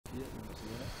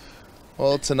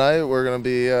Well, tonight we're going to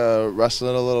be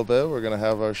wrestling a little bit. We're going to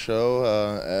have our show,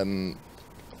 and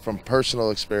from personal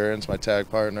experience, my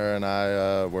tag partner and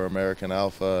I were American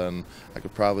Alpha, and I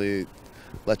could probably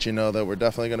let you know that we're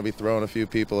definitely going to be throwing a few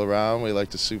people around. We like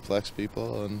to suplex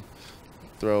people and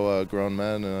throw grown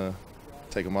men and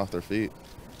take them off their feet.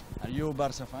 Are you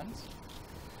Barça fans?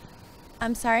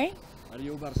 I'm sorry? Are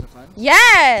you Barça fans?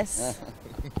 Yes!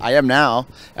 I am now.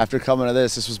 After coming to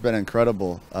this has been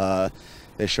incredible.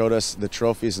 They showed us the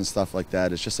trophies and stuff like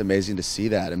that. It's just amazing to see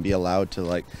that and be allowed to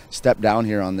like step down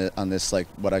here on this like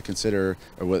what I consider,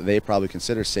 or what they probably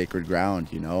consider, sacred ground,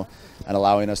 you know, and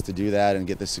allowing us to do that and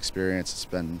get this experience. It's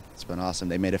been awesome.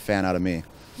 They made a fan out of me.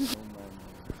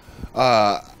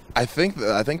 I think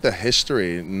the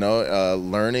history,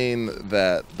 learning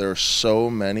that there are so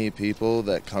many people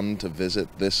that come to visit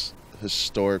this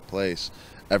historic place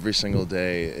every single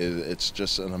day, it's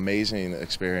just an amazing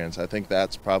experience. I think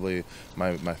that's probably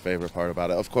my favorite part about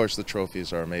it. Of course, the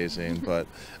trophies are amazing, but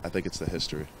I think it's the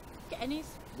history.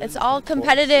 It's all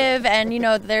competitive, and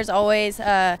there's always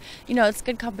it's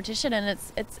good competition, and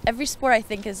it's every sport I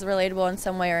think is relatable in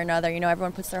some way or another.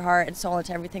 Everyone puts their heart and soul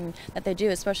into everything that they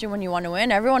do, especially when you want to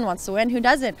win. Everyone wants to win. Who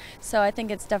doesn't? So I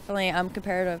think it's definitely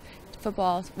comparative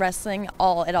football, wrestling, it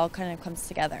all kind of comes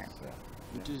together.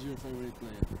 Which is your favorite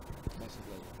player?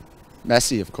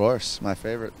 Messi, of course, my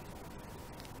favorite.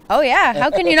 Oh yeah, how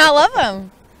can you not love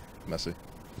him? Messi,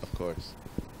 of course.